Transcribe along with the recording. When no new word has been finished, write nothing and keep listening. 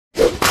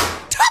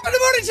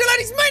morning,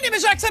 laddies. My name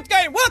is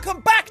Jacksepticeye, and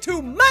welcome back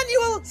to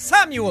Manual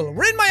Samuel.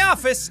 We're in my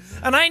office,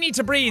 and I need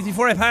to breathe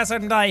before I pass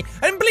out and die.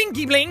 And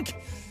blinky blink.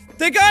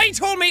 The guy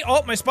told me,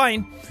 oh, my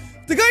spine.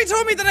 The guy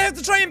told me that I have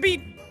to try and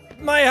beat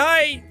my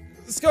high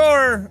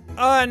score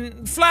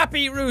on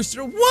Flappy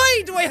Rooster.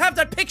 Why do I have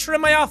that picture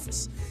in my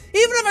office?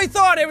 Even if I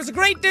thought I was a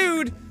great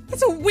dude,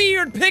 that's a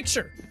weird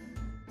picture.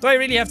 Do I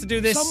really have to do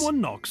this? Someone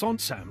knocks on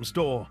Sam's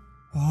door.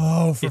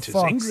 Oh, for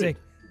fuck's sake.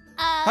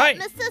 Hi.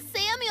 Mr.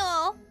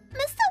 Samuel,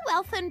 Mr.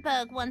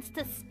 Welfenberg wants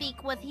to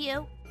speak with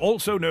you.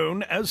 Also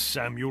known as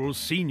Samuel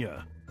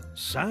Sr.,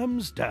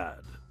 Sam's dad.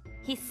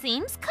 He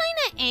seems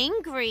kinda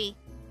angry.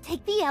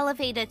 Take the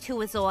elevator to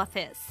his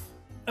office.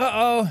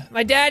 Uh-oh,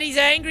 my daddy's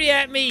angry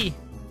at me.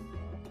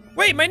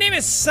 Wait, my name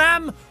is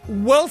Sam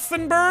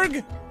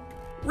Welfenberg?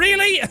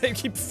 Really? I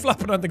keep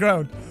flopping on the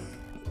ground.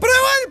 But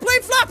I want to play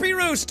Flappy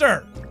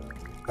Rooster!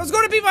 I was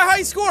going to beat my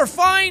high score,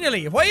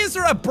 finally! Why is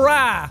there a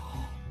bra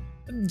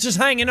just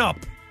hanging up?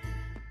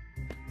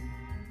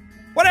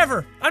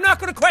 Whatever, I'm not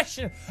going to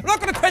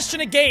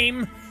question a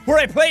game where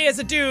I play as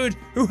a dude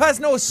who has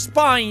no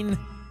spine.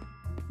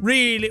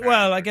 Really?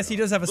 Well, I guess he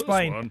does have a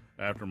spine. This one,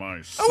 after my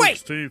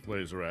 16th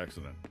laser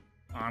accident.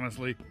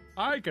 Honestly,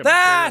 I can.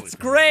 That's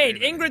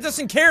great! Ingrid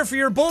doesn't care for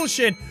your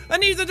bullshit,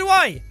 and neither do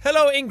I!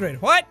 Hello,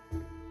 Ingrid. What?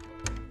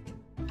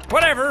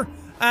 Whatever.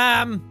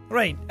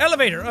 Right.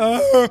 Elevator.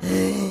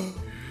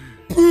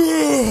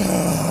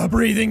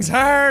 Breathing's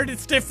hard,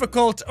 it's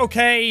difficult,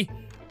 okay.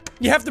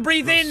 You have to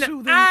breathe in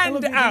and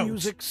out.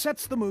 Music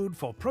sets the mood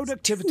for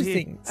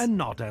productivity and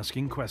not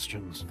asking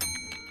questions.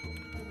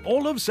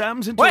 All of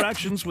Sam's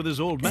interactions with his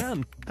old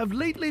man have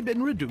lately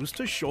been reduced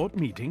to short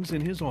meetings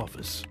in his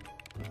office.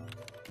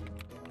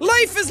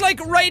 Life is like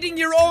riding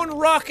your own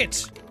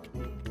rocket.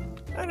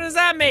 How does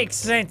that make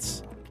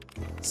sense?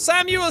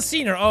 Samuel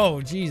Sr.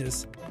 Oh,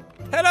 Jesus.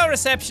 Hello,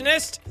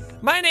 receptionist.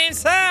 My name's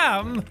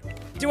Sam.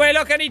 Do I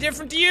look any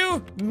different to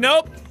you?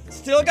 Nope.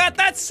 Still got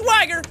that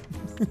swagger.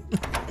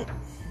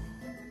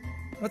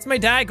 What's my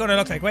dad gonna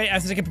look like? Wait, I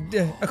have to take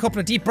a couple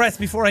of deep breaths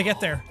before I get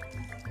there.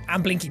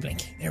 And blinky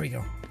blink. There we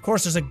go. Of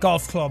course there's a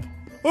golf club.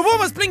 We've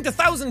almost blinked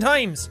 1,000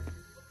 times.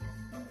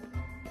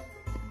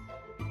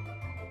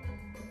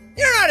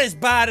 You're not as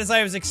bad as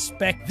I was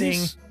expecting.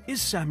 This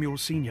is Samuel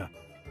Sr.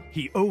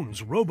 He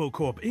owns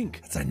RoboCorp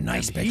Inc. That's a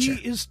nice picture.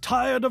 He is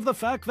tired of the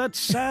fact that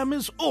Sam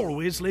is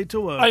always late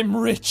to work. I'm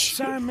rich.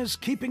 Sam is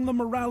keeping the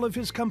morale of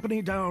his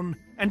company down,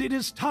 and it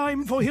is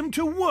time for him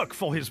to work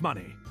for his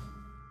money.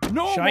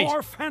 No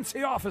more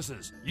fancy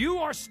offices. You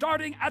are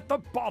starting at the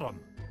bottom.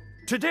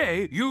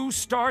 Today, you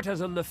start as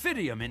a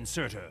Lephidium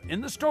inserter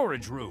in the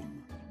storage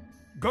room.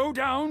 Go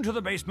down to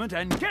the basement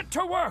and get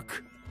to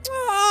work.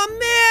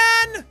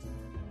 Oh, man.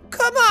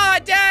 Come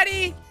on,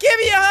 Daddy! Give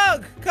me a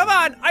hug! Come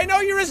on, I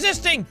know you're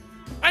resisting!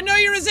 I know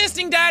you're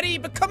resisting, Daddy,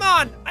 but come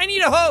on, I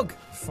need a hug!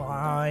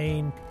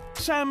 Fine.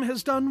 Sam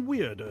has done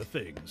weirder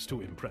things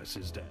to impress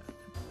his dad.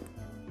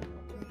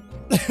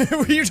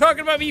 Were you talking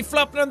about me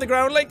flopping on the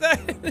ground like that?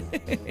 Flop!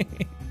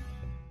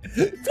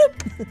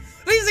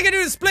 At least I can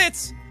do the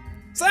splits!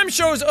 Sam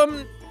shows,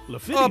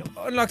 Lephidium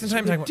unlocked in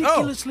time.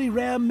 Ridiculously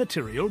rare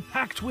material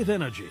packed with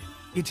energy.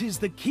 It is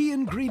the key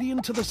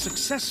ingredient to the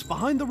success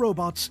behind the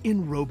robots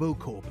in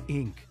RoboCorp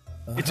Inc.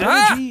 Its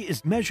energy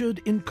is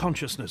measured in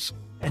consciousness,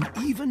 and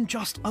even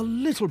just a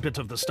little bit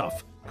of the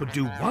stuff could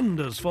do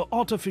wonders for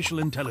artificial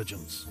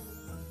intelligence.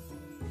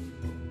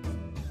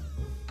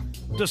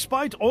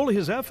 Despite all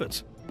his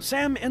efforts,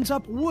 Sam ends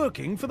up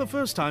working for the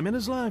first time in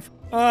his life.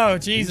 Oh,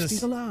 Jesus.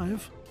 He's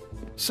alive.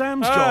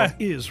 Sam's job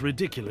is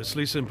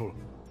ridiculously simple.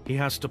 He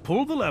has to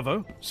pull the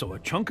lever so a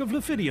chunk of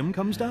Lephidium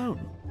comes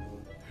down.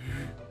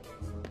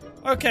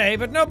 Okay,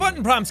 but no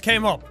button prompts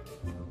came up.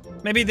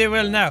 Maybe they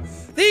will now.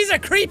 These are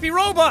creepy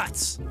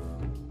robots!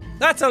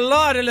 That's a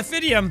lot of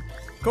Lephidium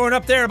going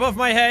up there above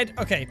my head.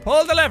 Okay,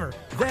 pull the lever.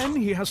 Then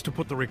he has to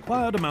put the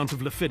required amount of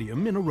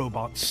Lephidium in a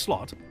robot's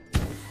slot.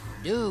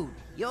 Dude,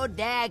 your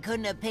dad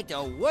couldn't have picked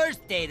a worse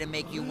day to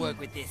make you work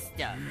with this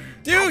stuff.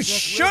 Dude,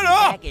 shut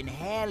up! Back in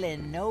hell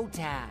in no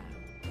time.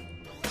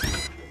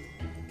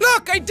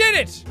 Look, I did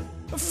it!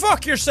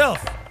 Fuck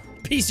yourself,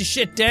 piece of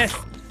shit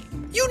death.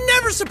 You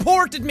never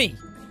supported me.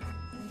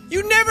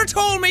 You never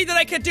told me that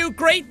I could do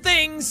great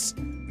things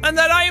and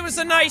that I was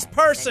a nice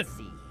person.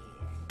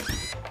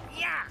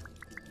 Yeah.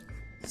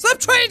 Stop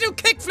trying to do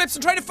kickflips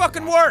and try to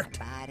fucking work.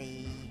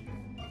 Body.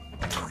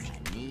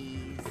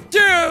 Knees.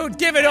 Dude,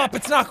 give it up.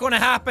 It's not going to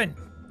happen.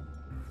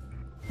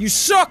 You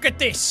suck at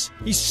this.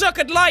 You suck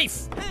at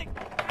life.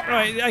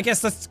 Right, I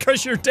guess that's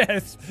because you're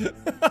dead.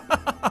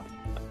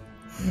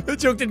 The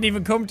joke didn't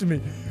even come to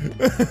me.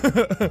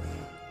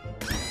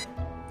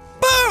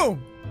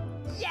 Boom!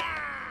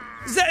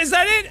 Is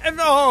that it?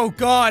 Oh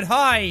god,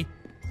 hi.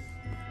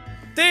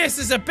 This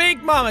is a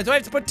big mama. Do I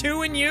have to put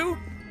 2 in you?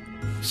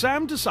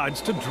 Sam decides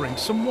to drink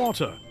some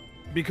water.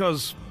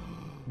 Because,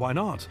 why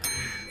not?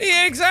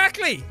 Yeah,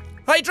 exactly.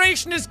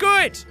 Hydration is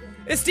good.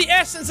 It's the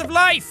essence of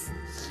life.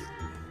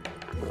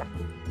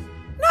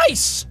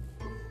 Nice.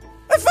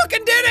 I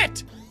fucking did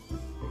it.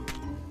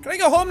 Can I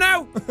go home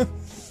now?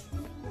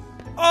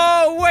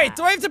 Oh, wait,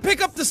 do I have to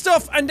pick up the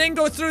stuff and then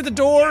go through the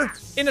door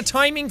in a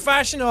timing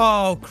fashion?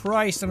 Oh,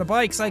 Christ, on a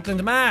bike cycling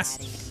to mass.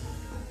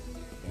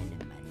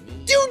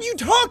 Dude, you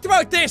talked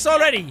about this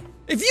already.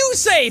 If you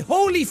say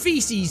holy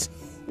feces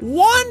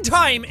one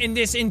time in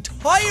this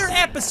entire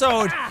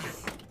episode,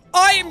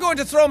 I am going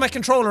to throw my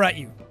controller at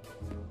you.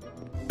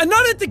 And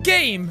not at the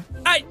game,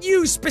 at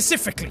you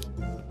specifically.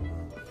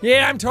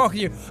 Yeah, I'm talking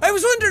to you. I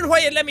was wondering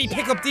why it let me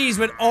pick up these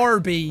with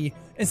RB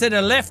instead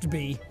of left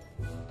B.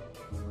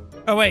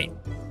 Oh, wait.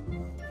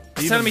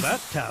 Even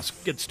that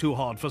task gets too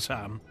hard for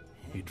Sam.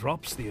 He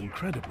drops the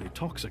incredibly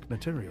toxic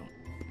material.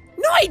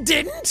 No, I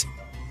didn't!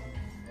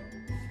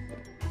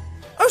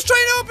 I was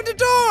trying to open the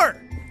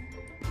door!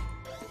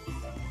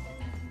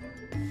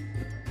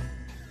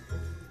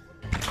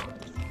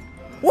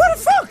 What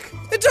the fuck?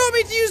 It told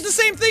me to use the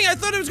same thing. I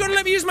thought it was going to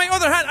let me use my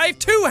other hand. I have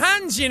two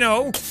hands, you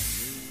know.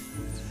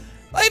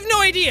 I have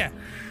no idea.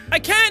 I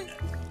can't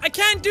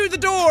do the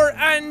door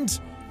and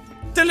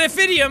the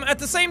Lephidium at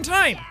the same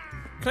time.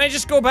 Can I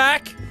just go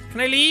back? Can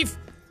I leave?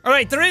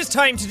 Alright, there is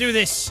time to do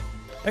this.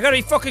 I gotta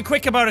be fucking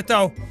quick about it,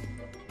 though.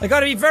 I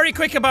gotta be very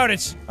quick about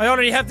it. I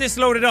already have this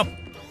loaded up.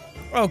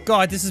 Oh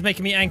god, this is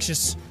making me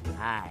anxious.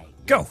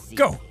 Go,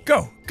 go,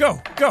 go,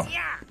 go, go.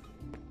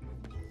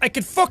 I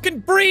can fucking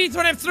breathe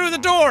when I'm through the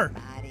door.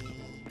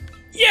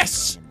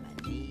 Yes!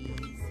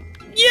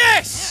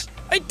 Yes!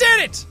 I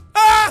did it!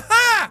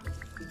 Aha!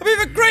 I'm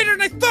even greater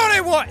than I thought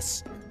I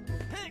was!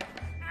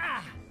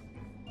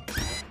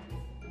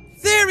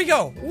 There we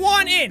go.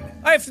 One in.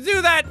 I have to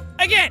do that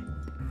again.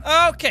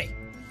 Okay.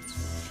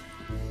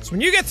 So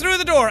when you get through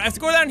the door, I have to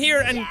go down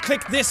here and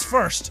click this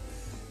first.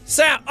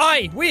 Sam,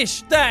 I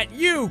wish that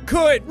you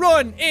could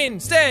run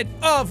instead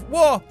of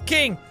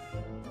walking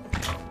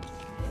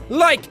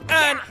like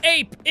an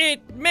ape.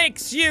 It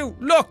makes you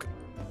look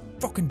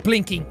fucking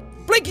blinking.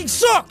 Blinking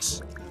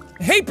sucks!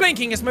 I hate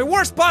blinking. It's my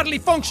worst bodily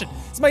function.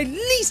 It's my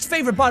least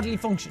favorite bodily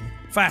function.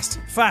 Fast,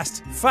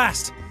 fast,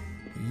 fast.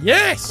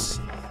 Yes!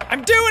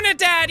 I'm doing it,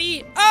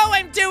 Daddy! Oh,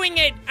 I'm doing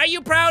it! Are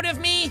you proud of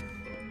me?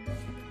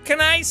 Can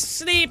I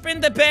sleep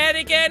in the bed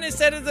again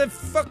instead of the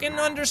fucking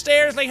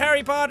understairs like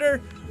Harry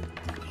Potter?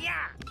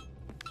 Yeah.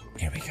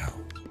 There we go.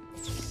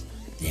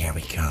 There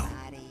we go.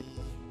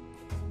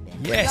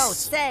 Yes! Yo,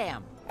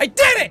 Sam! I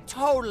did it!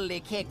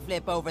 Totally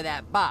kickflip over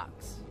that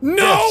box.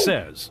 No! It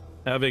says,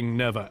 having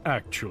never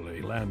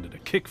actually landed a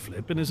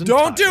kickflip in his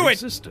entire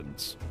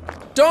existence.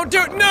 Don't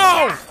do it!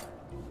 No!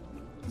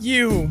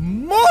 You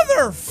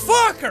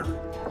motherfucker!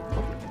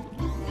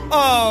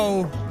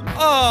 Oh.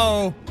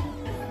 Oh.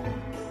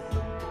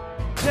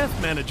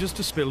 Death manages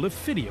to spill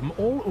Lephidium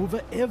all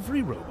over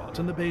every robot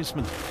in the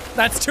basement.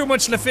 That's too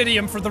much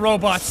Lephidium for the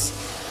robots.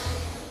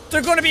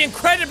 They're going to be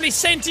incredibly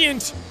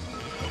sentient.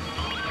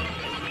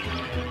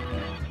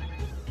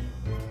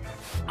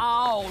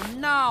 Oh,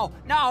 no.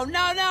 No,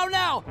 no, no,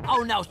 no.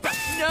 Oh, no.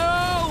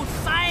 No,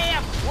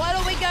 Sam. What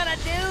are we gonna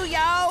do,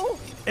 yo?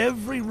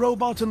 Every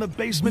robot in the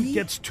basement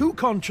gets too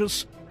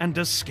conscious and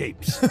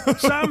escapes.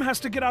 Sam has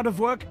to get out of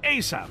work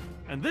ASAP,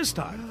 and this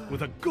time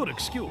with a good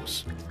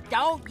excuse.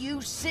 Don't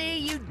you see,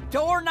 you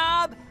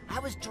doorknob? I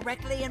was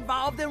directly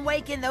involved in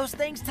waking those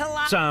things to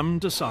life. Sam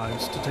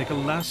decides to take a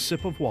last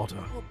sip of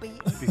water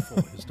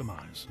before his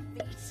demise.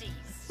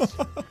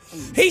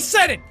 He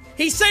said it!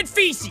 He said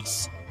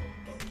feces!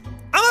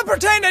 I'm gonna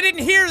pretend I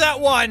didn't hear that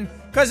one,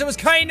 because it was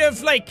kind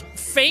of, like,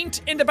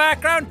 faint in the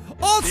background.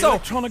 Also, the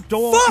electronic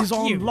door is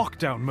on you.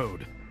 lockdown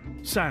mode.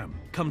 Sam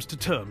comes to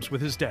terms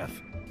with his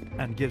death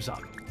and gives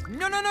up.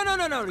 No, no, no, no,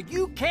 no, no.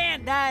 You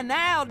can't die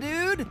now,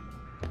 dude.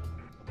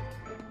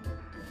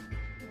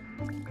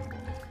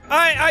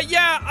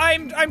 Yeah,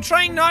 I'm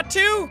trying not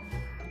to,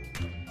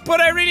 but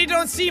I really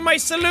don't see my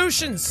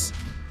solutions.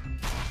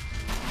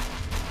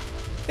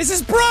 This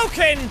is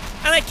broken,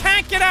 and I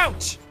can't get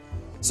out.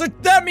 So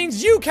that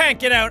means you can't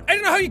get out. I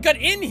don't know how you got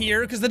in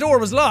here, because the door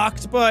was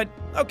locked, but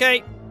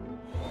okay.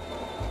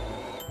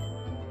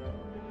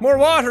 More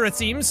water, it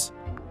seems.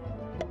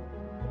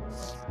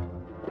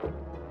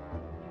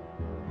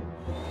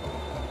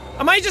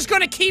 Am I just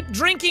gonna keep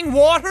drinking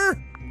water?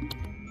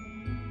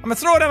 I'm gonna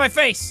throw it at my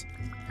face.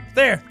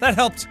 There, that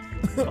helped.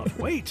 But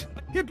wait,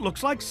 it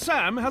looks like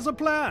Sam has a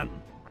plan.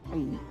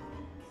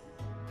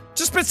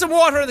 Just spit some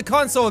water in the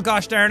console,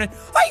 gosh darn it.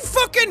 I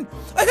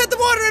had the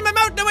water in my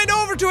mouth and I went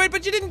over to it,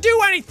 but you didn't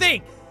do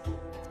anything.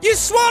 You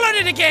swallowed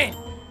it again.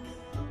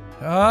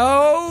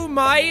 Oh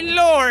my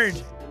lord.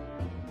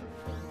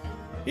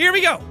 Here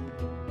we go.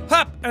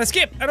 Hop and a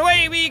skip and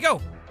away we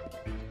go.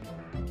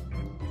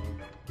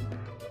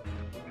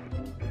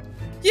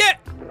 Yeah.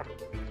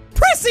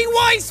 Pressing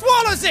Y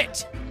swallows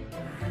it.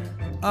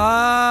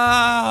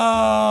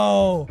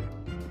 Oh.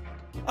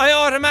 I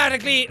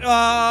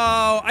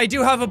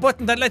do have a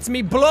button that lets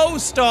me blow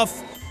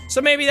stuff,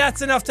 so maybe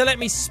that's enough to let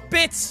me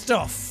spit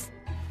stuff.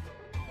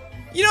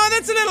 You know,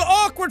 that's a little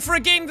awkward for a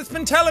game that's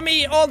been telling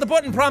me all the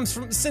button prompts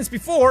since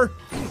before.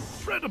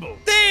 Incredible.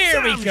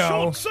 There we go.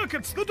 Short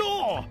circuits the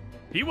door.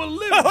 He will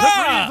live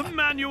to breathe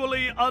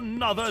manually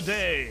another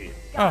day.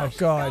 Gosh, oh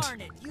god.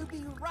 Darn it. You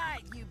be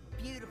right, you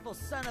beautiful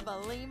little son of a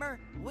lemur.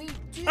 We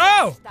do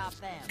stop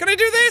them. Can I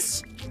do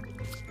this?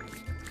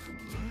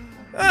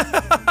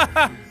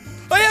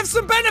 I have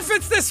some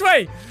benefits this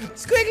way.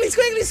 Squiggly,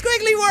 squiggly,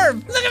 squiggly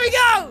worm. Look at me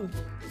go.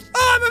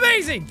 Oh, I'm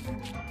amazing.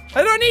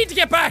 I don't need to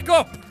get back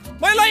up.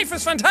 My life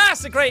is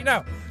fantastic right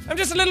now. I'm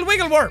just a little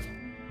wiggle worm.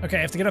 Okay,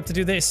 I have to get up to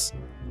do this.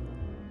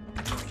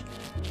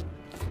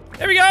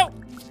 There we go.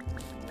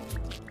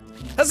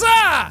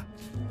 Huzzah!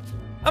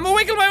 I'm gonna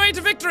wiggle my way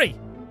to victory.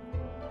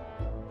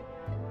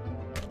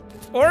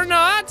 Or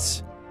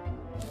not.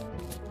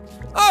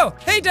 Oh,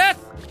 hey, Death.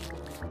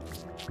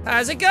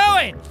 How's it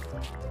going?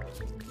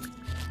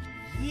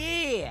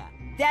 Yeah,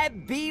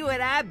 that be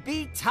what I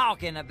be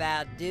talking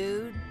about,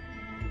 dude.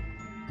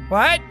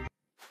 What?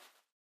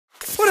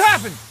 What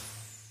happened?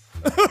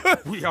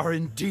 We are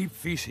in deep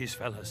feces,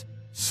 fellas.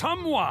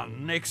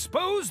 Someone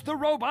exposed the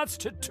robots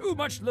to too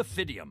much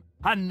Lephidium,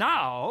 and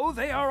now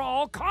they are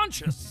all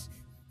conscious.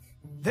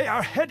 They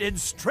are headed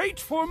straight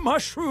for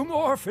Mushroom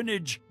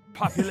Orphanage.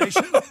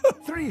 Population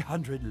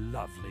 300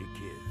 lovely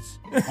kids.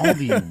 All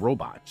the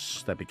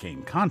robots that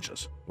became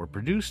conscious were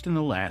produced in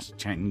the last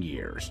 10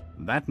 years.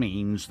 That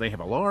means they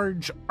have a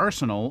large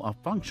arsenal of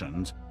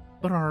functions,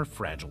 but are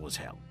fragile as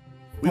hell.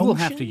 We will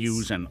have to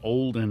use an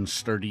old and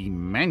sturdy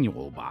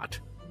manual bot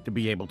to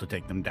be able to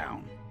take them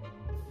down.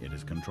 It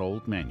is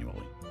controlled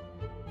manually.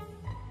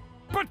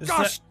 But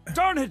gosh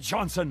darn it,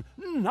 Johnson!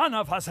 None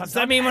of us have Does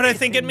that mean what I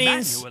think it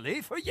means? Manually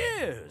for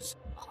years.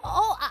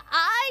 Oh,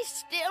 I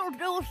still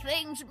do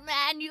things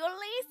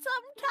manually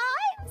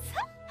sometimes.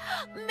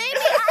 Maybe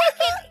I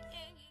can...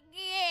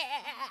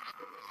 Yeah.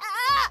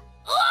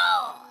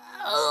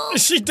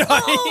 Is she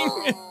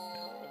dying?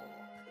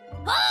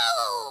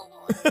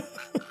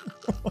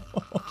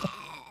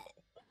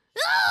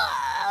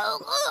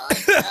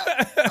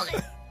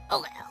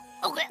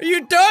 Okay. Are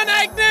you done,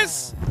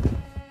 Agnes?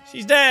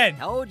 She's dead.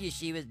 Told you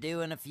she was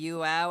due in a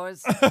few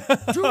hours.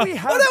 Do we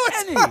have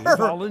any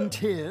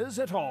volunteers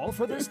at all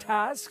for this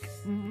task?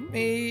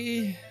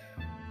 Me.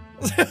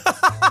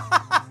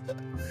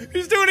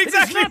 He's doing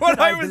exactly what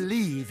I was.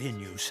 believe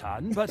in you,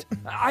 son, but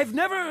I've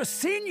never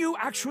seen you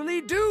actually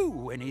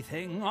do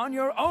anything on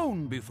your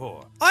own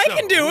before. I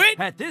can do it.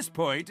 At this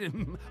point,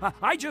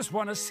 I just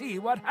want to see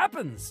what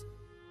happens.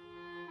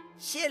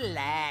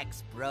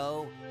 Chillax,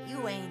 bro.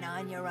 You ain't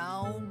on your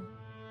own.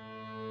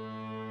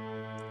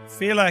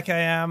 Feel like I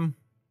am.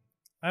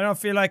 I don't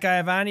feel like I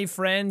have any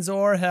friends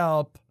or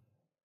help.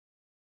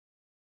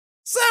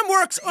 Sam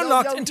works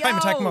unlocked in time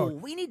attack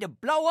mode. We need to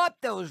blow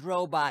up those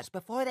robots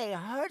before they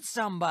hurt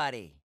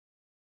somebody.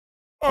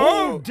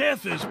 Oh,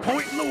 Death is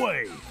pointing the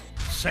way.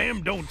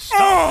 Sam don't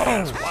stop,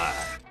 that's why.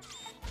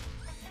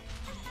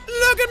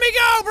 Look at me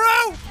go,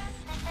 bro!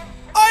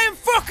 I am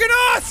fucking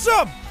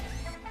awesome!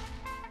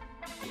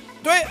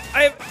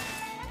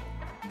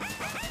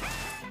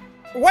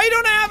 Why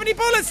don't I have any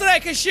bullets that I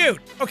can shoot?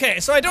 Okay,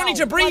 so I don't need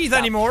to breathe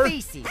anymore.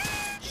 Feces?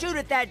 Shoot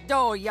at that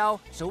door,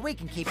 yo, so we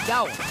can keep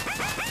going.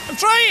 I'm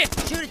trying!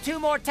 Shoot it 2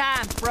 more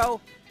times,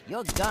 bro.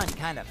 Your gun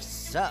kind of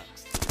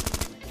sucks.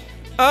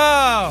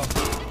 Oh,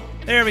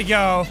 there we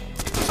go.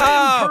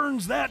 Sam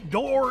turns that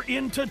door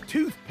into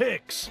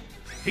toothpicks.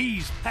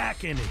 He's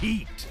packing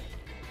heat.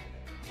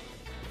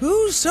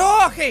 Who's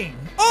talking?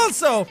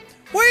 Also,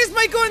 why is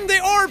my gun the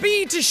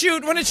RB to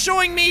shoot when it's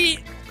showing me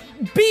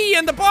B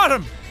in the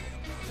bottom?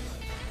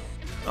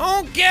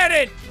 I don't get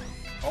it.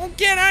 I don't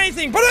get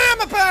anything, but I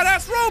am a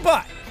badass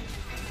robot.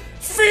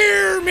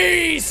 Fear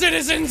me,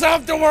 citizens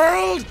of the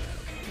world.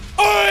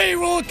 I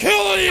will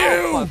kill you.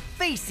 Oh,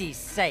 for feces'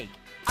 sake.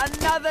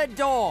 Another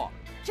door.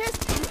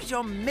 Just use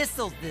your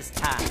missiles this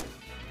time.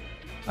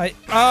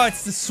 Oh,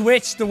 it's to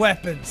switch the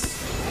weapons.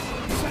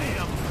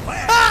 Sam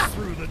blasts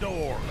through the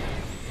door.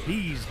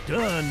 He's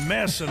done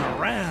messing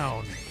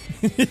around.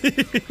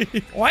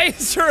 Why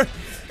is there...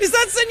 Is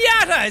that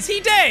Zenyatta? Is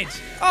he dead?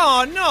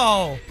 Oh,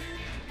 no.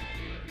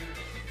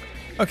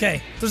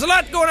 Okay, there's a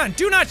lot going on.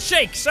 Do not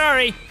shake,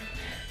 sorry.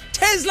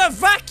 Tesla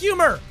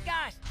vacuumer.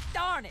 Gosh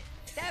darn it.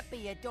 That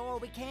be a door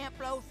we can't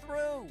blow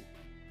through.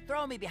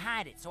 Throw me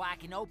behind it so I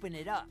can open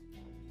it up.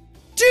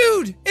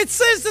 Dude, it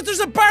says that there's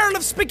a barrel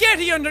of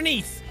spaghetti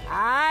underneath.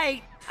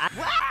 Aight.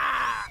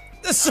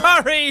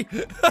 Sorry.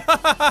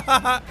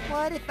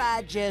 What if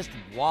I just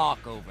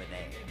walk over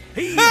there?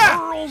 He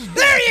hurls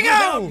there you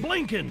without go.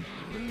 blinking.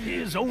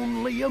 His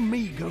only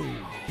amigo.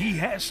 He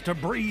has to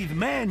breathe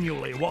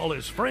manually while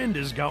his friend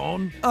is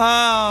gone.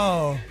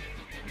 Oh.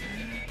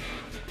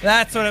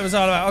 That's what it was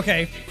all about.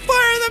 Okay.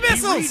 Fire the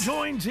missiles! He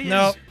rejoins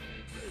his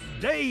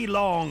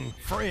day-long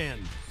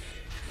friend.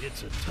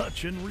 It's a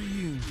touching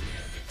reunion.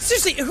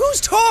 Seriously,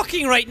 who's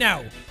talking right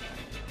now?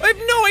 I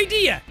have no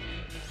idea.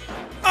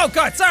 Oh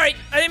god, sorry.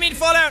 I didn't mean to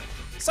fall out.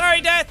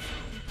 Sorry, Death.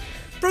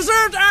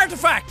 Preserved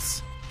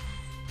artifacts.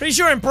 Pretty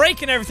sure I'm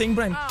breaking everything,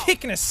 but I'm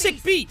kicking a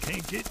sick beat.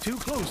 Can't get too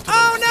close to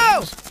Oh those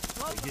no!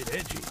 things. They get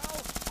edgy. Oh,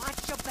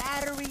 watch your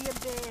battery a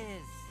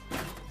biz.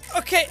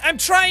 Okay, I'm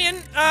trying.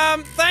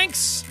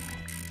 Thanks.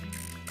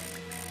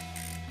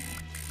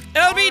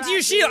 LB to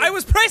you shield. I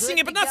was pressing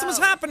it, but nothing was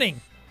happening.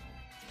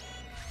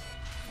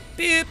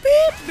 Beep,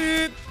 beep,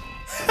 beep.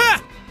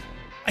 Ha!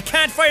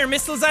 can't fire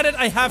missiles at it,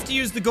 I have to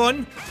use the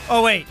gun.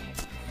 Oh, wait.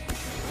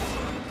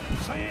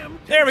 Sam,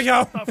 there we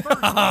go. the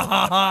first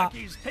robot like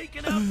he's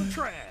taking out the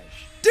trash.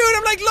 Dude,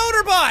 I'm like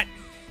Loaderbot.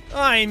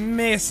 I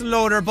miss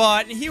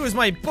Loaderbot. He was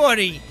my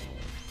buddy.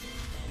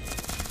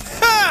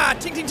 Ha!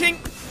 Ting, ting, ting.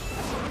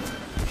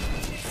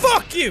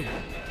 Fuck you.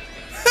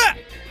 Ha!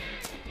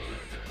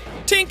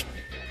 Tink.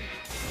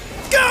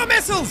 Go,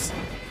 missiles.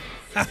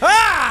 Ha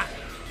ha!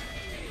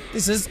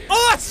 This is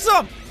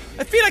awesome.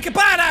 I feel like a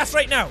badass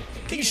right now.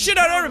 Kicking shit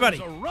out of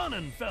everybody. A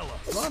running fella.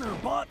 Runner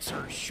bots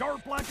are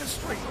sharp like a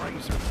straight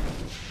razor.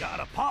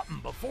 Gotta pop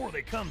them before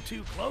they come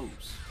too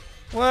close.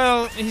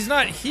 Well, he's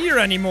not here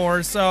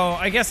anymore, so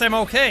I guess I'm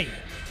okay.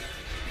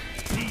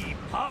 He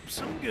pops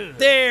them good.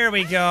 There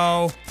we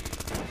go.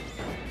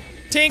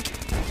 Tink.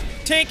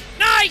 Tink.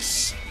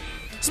 Nice!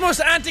 It's the most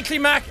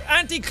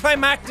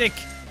anticlimactic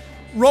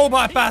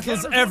robot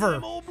battles ever.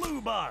 Them old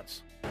blue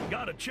bots.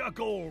 Gotta chuck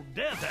old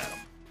death at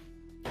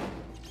them.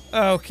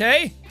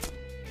 Okay.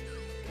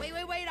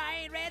 Wait,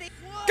 I ain't ready.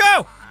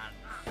 Go!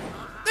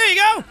 There you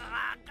go!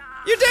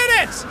 You did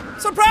it!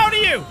 So proud of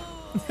you!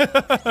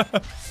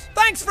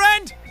 Thanks,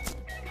 friend!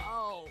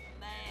 Oh,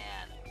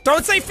 man.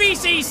 Don't say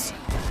feces! I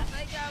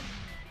think I'm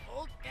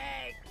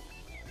okay.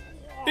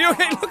 You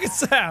okay? Look at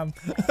Sam.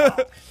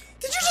 Did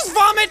you just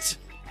vomit?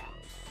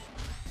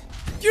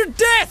 You're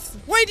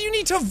death! Why do you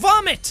need to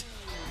vomit?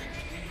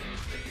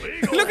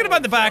 Look at him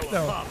on the back,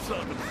 though.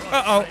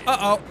 Uh-oh,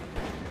 uh-oh.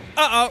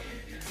 Uh-oh.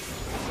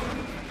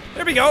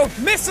 There we go.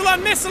 Missile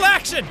on missile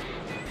action!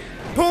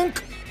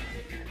 Punk!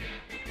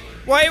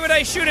 Why would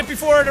I shoot it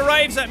before it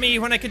arrives at me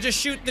when I could just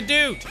shoot the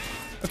dude?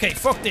 Okay,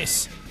 fuck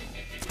this.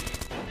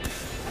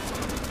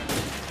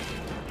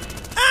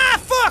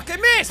 Ah, fuck! I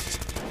missed!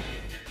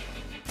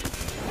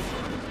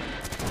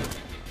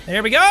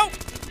 There we go!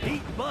 He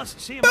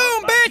busts him Boom,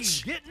 up like bitch!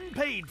 He's getting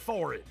paid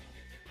for it.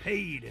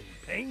 Paid in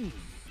pain.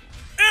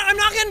 I'm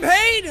not getting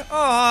paid?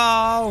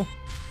 Oh.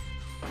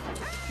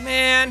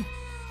 Man.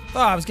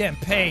 Oh, I was getting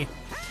paid.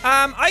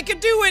 I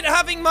could do it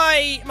having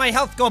my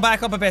health go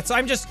back up a bit, so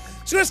I'm just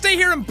gonna stay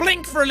here and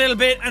blink for a little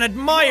bit and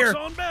admire. Walks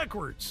on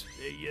backwards.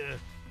 A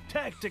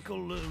tactical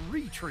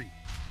retreat.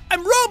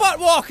 I'm robot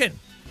walking!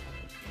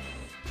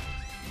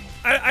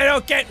 I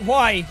don't get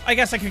why. I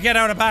guess I could get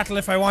out of battle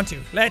if I want to.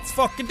 Let's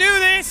fucking do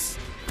this!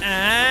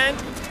 And...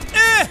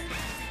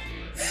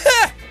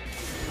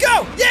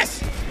 Go!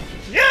 Yes!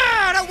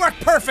 Yeah, that worked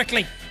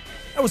perfectly!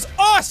 That was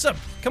awesome!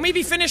 Can we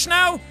be finished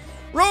now?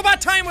 Robot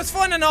time was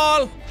fun and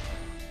all.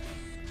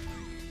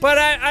 But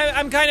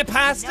I'm kind of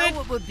past You know it.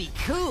 what would be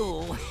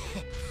cool?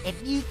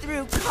 If you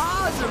threw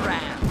cars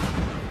around.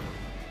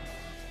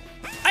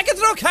 I can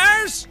throw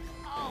cars!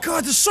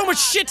 God, there's so much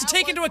shit to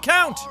take into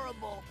account.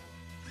 Horrible.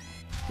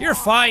 You're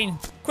fine.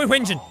 Quit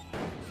whinging.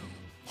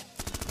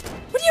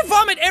 Why do you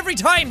vomit every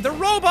time? They're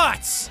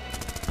robots!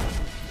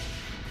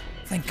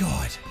 Thank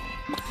God.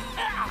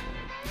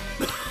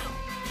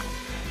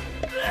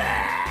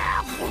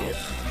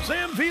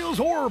 Sam feels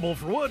horrible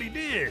for what he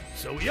did,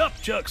 so he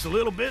upchucks a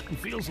little bit and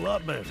feels a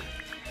lot better.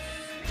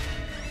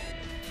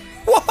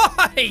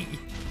 Why?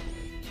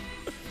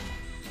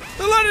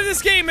 A lot of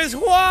this game is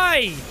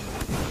why.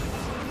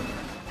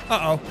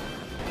 Uh-oh.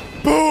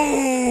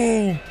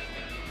 Boom!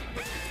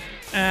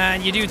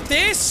 And you do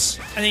this,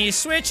 and then you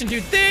switch and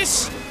do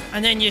this,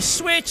 and then you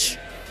switch,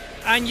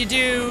 and you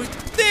do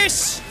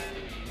this,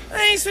 and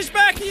then you switch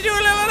back and you do a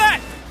little of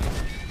that.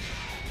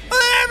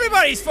 Well,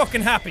 everybody's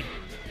fucking happy.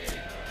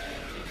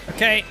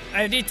 Okay,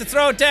 I need to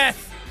throw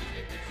death.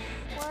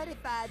 What if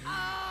I...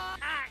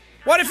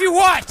 What if you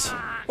what?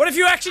 What if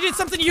you actually did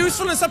something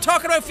useful and stopped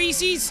talking about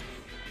feces?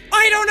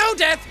 I don't know,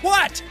 Death.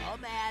 What? Oh,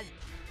 man.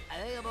 I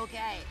think I'm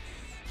okay.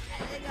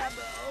 I think I'm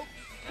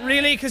okay.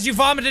 Really? Because you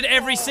vomited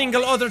every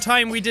single other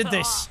time we did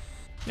this.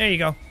 There you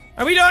go.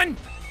 Are we done?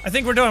 I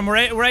think we're done.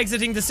 We're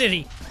exiting the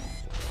city.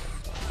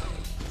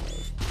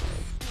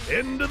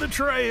 End of the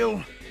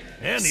trail.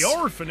 And the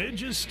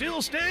orphanage is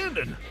still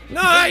standing.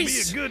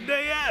 Nice! It'll be a good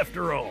day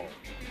after all.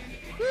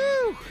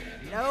 Whew.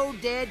 No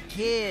dead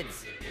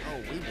kids. Oh,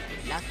 we'd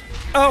be lucky.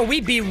 Oh,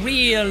 we'd be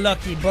real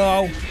lucky,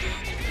 Bo.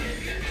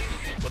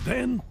 But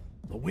then,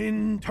 the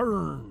wind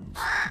turns.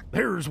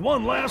 There's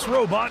one last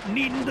robot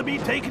needing to be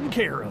taken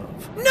care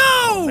of.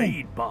 No!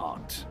 Maid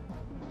bot.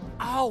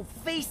 Oh,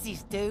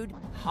 feces, dude.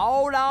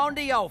 Hold on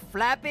to your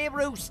flappy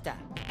rooster.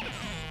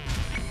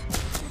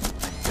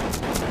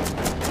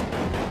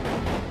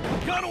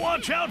 Gotta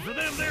watch out for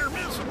them there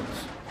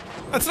missiles.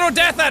 Let's throw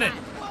death at it.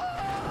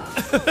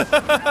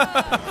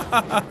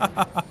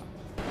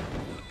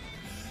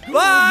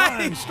 Bye!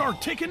 Mines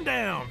start ticking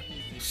down.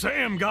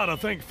 Sam gotta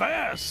think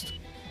fast.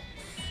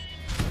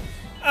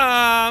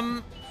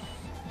 How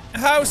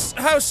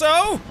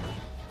so?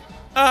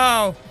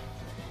 Oh.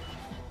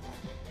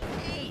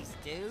 Jeez,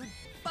 dude.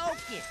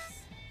 Focus.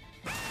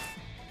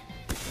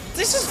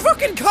 This is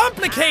fucking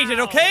complicated,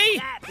 okay?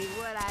 That be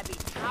what I be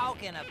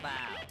talking about.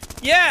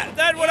 Yeah,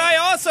 that would I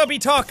also be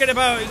talking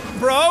about,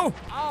 bro.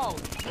 Oh,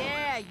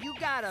 yeah, you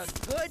got a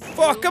good...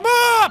 Fuck him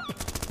up!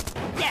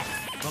 Yes!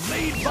 The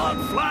maid bot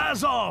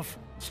flies off,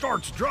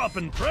 starts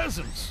dropping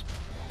presents.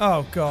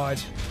 Oh, God.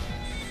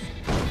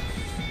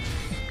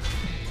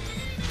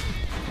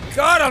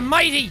 God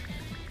almighty!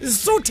 This is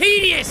so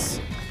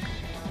tedious!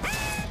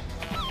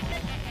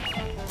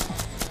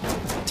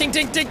 Ting,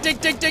 ting, ting, ting,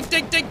 ting, ting,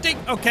 ting, ting, ting.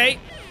 Okay.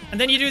 And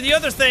then you do the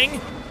other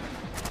thing.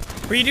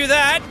 Where you do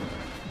that.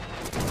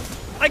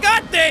 I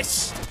got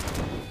this!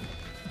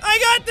 I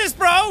got this,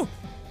 bro!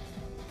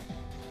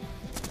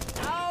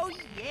 Oh,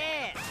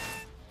 yeah!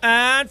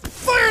 And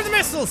fire the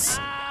missiles!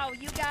 Oh,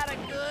 you got a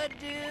good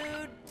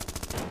dude!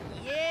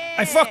 Yeah!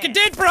 I fucking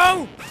did,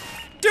 bro!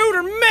 Dude,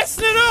 we're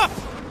messing it up!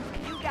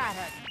 You got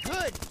a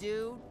good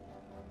dude!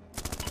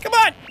 Come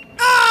on!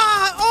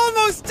 Ah!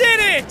 Almost did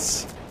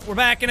it! We're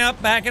backing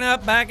up, backing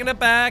up, backing up,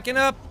 backing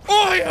up.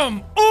 I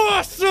am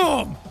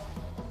awesome!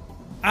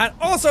 And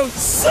also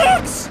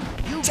sucks!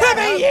 You got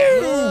a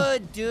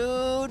good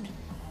dude!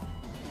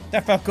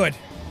 That felt good.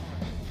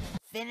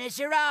 Finish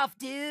her off,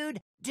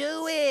 dude!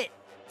 Do it!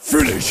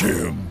 Finish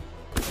him!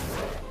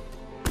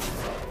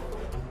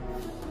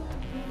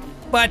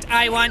 But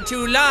I want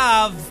to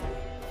love.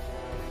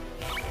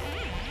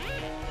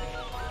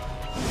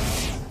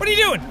 What are you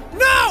doing?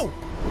 No!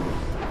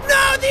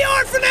 No, the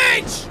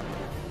orphanage!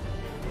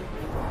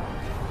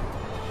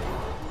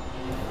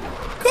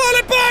 Call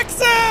it back,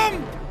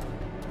 Sam!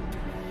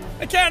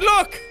 I can't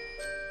look!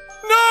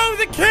 No,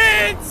 the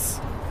kids!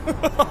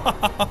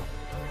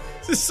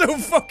 This is so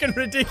fucking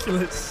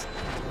ridiculous.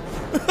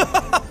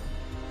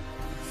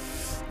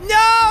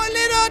 No,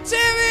 little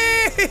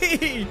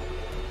Timmy!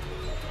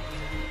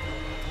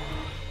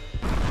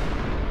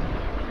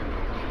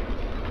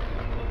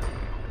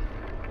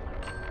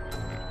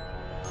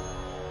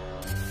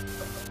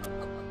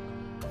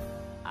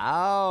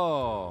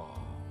 Oh.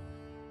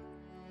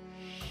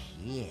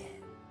 Shit.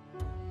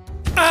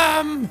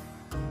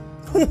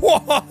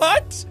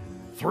 What?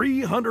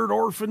 300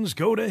 orphans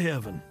go to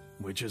heaven,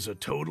 which is a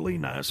totally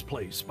nice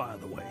place, by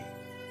the way.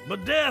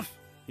 But Death,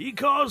 he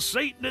caused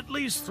Satan at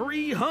least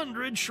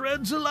 300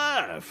 shreds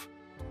alive.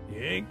 He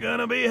ain't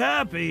gonna be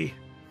happy.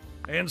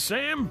 And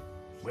Sam,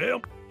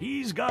 well,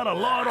 he's got a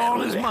lot on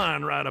his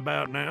mind right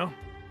about now.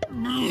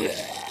 Do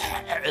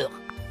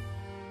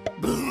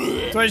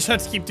I just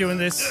have to keep doing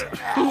this?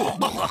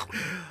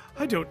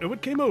 I don't know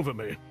what came over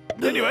me.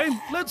 Anyway,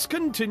 let's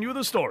continue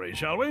the story,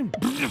 shall we?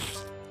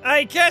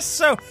 I guess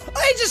so.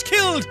 I just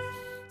killed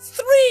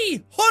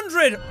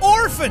 300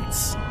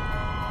 orphans!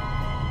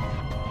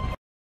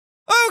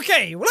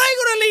 Okay, well, I'm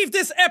gonna leave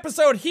this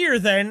episode here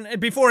then,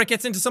 before it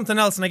gets into something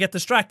else and I get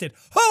distracted.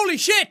 Holy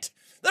shit!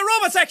 The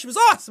robot section was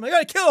awesome! I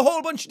gotta kill a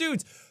whole bunch of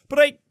dudes, but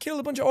I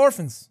killed a bunch of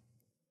orphans.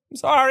 I'm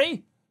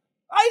sorry.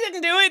 I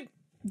didn't do it!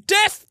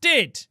 Death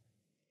did!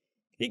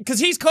 Because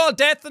he's called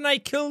Death and I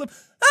killed him.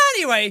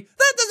 Anyway,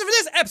 that does it for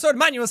this episode of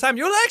Manual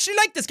Samuel. I actually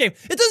like this game.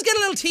 It does get a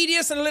little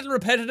tedious and a little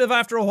repetitive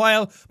after a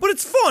while, but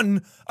it's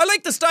fun. I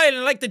like the style and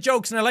I like the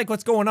jokes and I like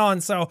what's going on,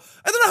 so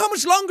I don't know how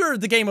much longer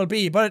the game will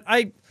be, but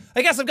I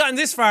guess I've gotten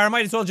this far, I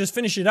might as well just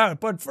finish it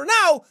out. But for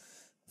now,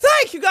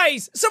 thank you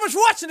guys so much for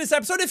watching this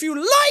episode. If you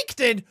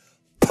liked it,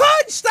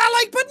 punch that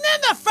like button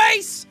in the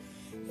face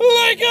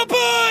like a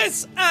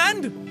boss!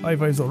 And high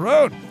fives all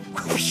around.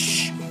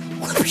 Whoosh,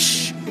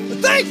 whoosh.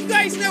 Thank you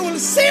guys, now we'll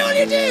see all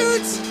you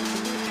dudes!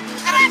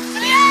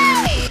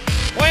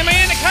 Why am I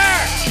in the car?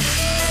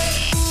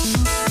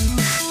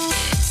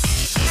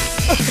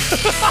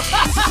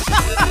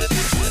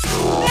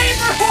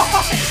 Neighbor,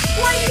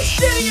 why are you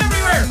shitting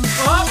everywhere?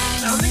 Oh,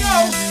 time to go.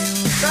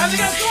 Time to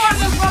go. Go on,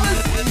 little brothers.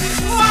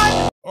 Come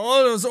on. All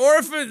those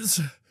orphans.